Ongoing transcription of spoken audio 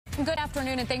Good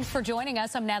afternoon, and thanks for joining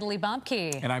us. I'm Natalie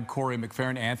Bumpke. And I'm Corey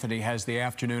McFerrin. Anthony has the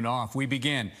afternoon off. We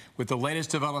begin with the latest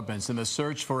developments in the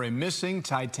search for a missing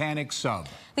Titanic sub.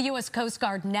 The U.S. Coast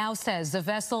Guard now says the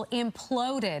vessel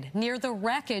imploded near the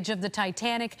wreckage of the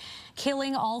Titanic,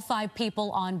 killing all 5 people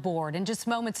on board. And just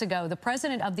moments ago, the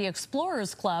president of the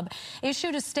Explorers Club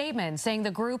issued a statement saying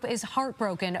the group is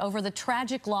heartbroken over the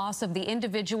tragic loss of the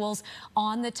individuals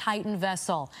on the Titan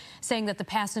vessel, saying that the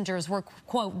passengers were,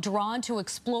 quote, drawn to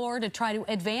explore to try to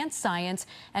advance science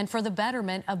and for the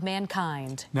betterment of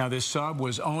mankind. Now, this sub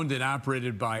was owned and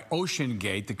operated by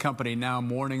OceanGate, the company now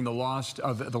mourning the loss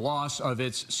of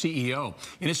its CEO.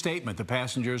 In a statement, the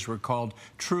passengers were called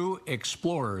true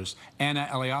explorers. Anna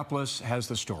Eliopoulos has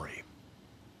the story.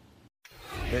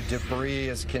 The debris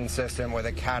is consistent with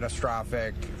a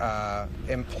catastrophic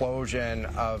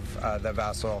implosion of the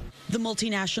vessel. The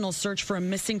multinational search for a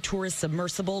missing tourist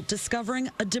submersible discovering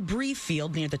a debris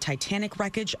field near the Titanic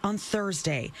wreckage on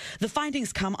Thursday. The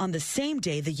findings come on the same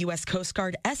day the U.S. Coast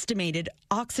Guard estimated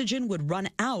oxygen would run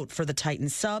out for the Titan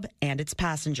sub and its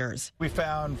passengers. We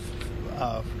found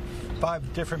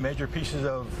 5 different major pieces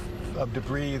of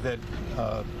debris that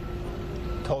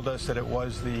told us that it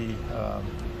was the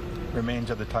remains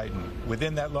of the Titan.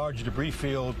 Within that large debris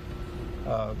field,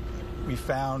 we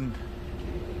found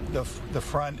the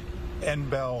front end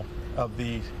bell of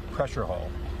the pressure hull.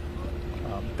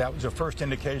 That was the first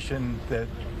indication that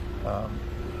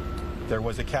there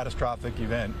was a catastrophic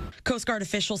event. Coast Guard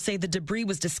officials say the debris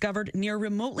was discovered near a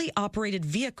remotely operated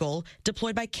vehicle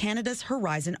deployed by Canada's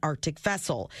Horizon Arctic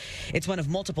vessel. It's one of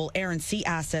multiple air and sea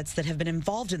assets that have been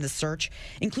involved in the search,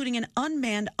 including an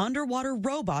unmanned underwater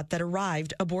robot that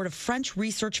arrived aboard a French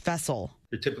research vessel.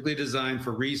 They're typically designed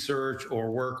for research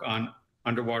or work on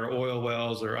underwater oil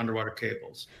wells or underwater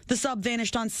cables. The sub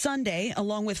vanished on Sunday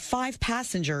along with 5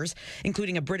 passengers,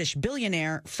 including a British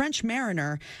billionaire, French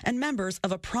mariner, and members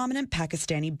of a prominent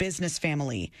Pakistani business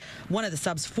family. One of the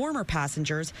sub's former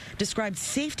passengers described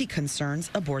safety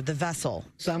concerns aboard the vessel.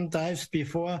 Some dives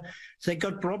before, they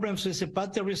got problems with the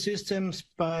battery systems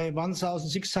by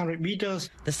 1,600 meters.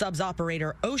 The sub's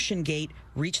operator, OceanGate,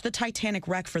 reached the Titanic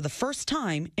wreck for the first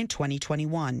time in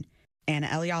 2021. Anna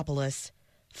Eliopoulos,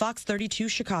 Fox 32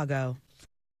 Chicago.